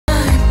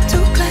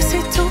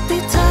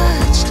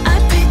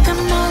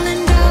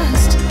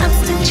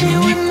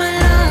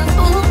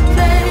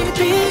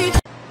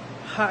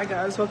Hi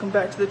guys, welcome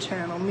back to the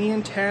channel. Me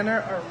and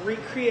Tanner are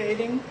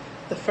recreating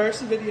the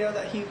first video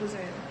that he was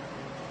in,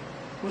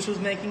 which was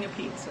making a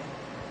pizza.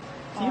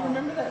 Do you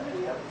remember that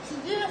video?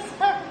 Yes,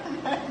 I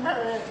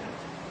remember it.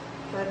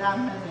 But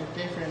I'm in a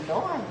different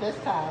dorm this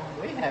time.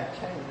 We have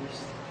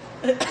changed.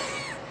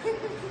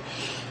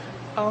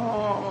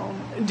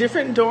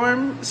 Different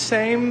dorm,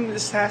 same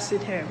sassy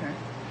Tanner.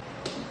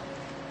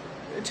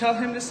 Tell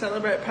him to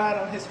celebrate Pride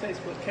on his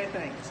Facebook. Okay,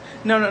 thanks.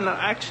 No,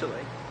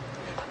 actually.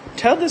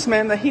 Tell this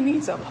man that he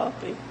needs a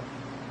puppy.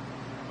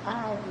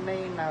 I don't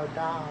need no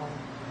dog.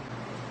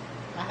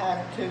 I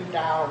have 2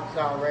 dogs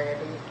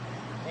already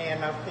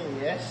and a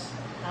fish.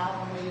 I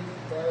don't need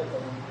the other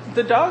one.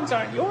 The dogs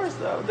aren't yours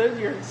though, they're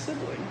your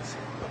siblings.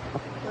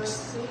 But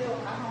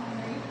still, I don't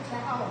need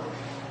dogs.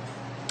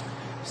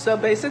 So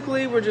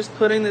basically we're just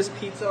putting this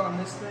pizza on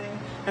this thing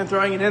and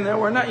throwing it in there.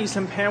 We're not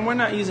using pan, we're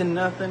not using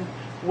nothing.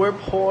 We're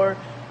poor.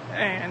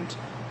 And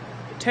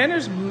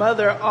Tanner's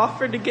mother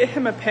offered to get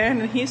him a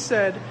pan and he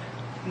said,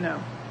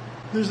 no.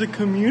 There's a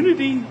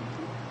community,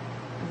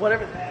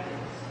 whatever that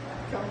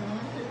is.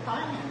 Community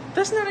pan.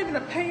 That's not even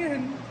a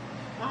pan.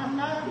 I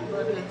know,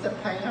 but it's a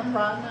pan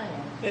right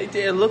now.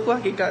 It looked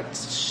like it got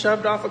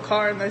shoved off a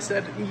car and they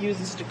said, use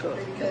this to cook.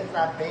 Because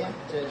I bent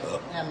it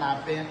and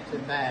I bent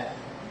it back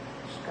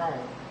straight.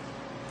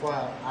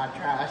 Well, I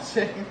tried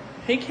to.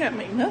 He can't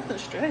make nothing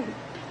straight.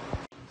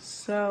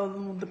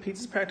 So the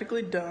pizza's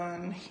practically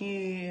done.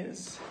 He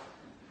is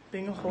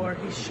being a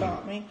whore. He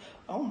shot me.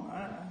 Oh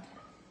my.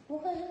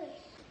 What?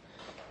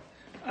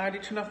 I already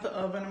turned off the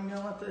oven. I'm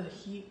gonna let the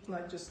heat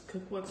just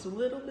cook what's a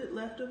little bit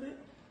left of it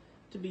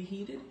to be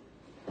heated.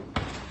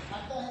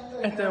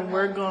 And then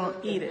we're gonna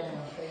eat it.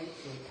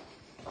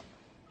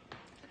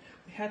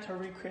 We had to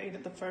recreate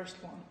it the first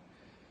one.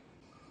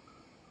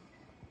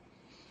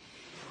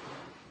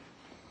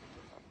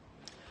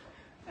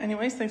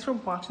 Anyways, thanks for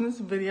watching this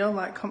video.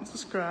 Like, comment,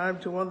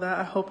 subscribe, do all that.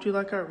 I hope you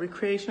like our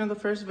recreation of the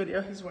first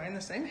video. He's wearing the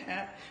same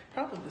hat,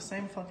 probably the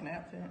same fucking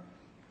outfit.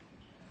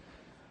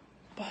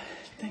 But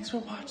thanks for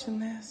watching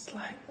this.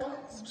 Like, comment,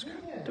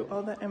 subscribe, do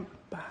all that, and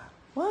bye.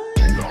 What?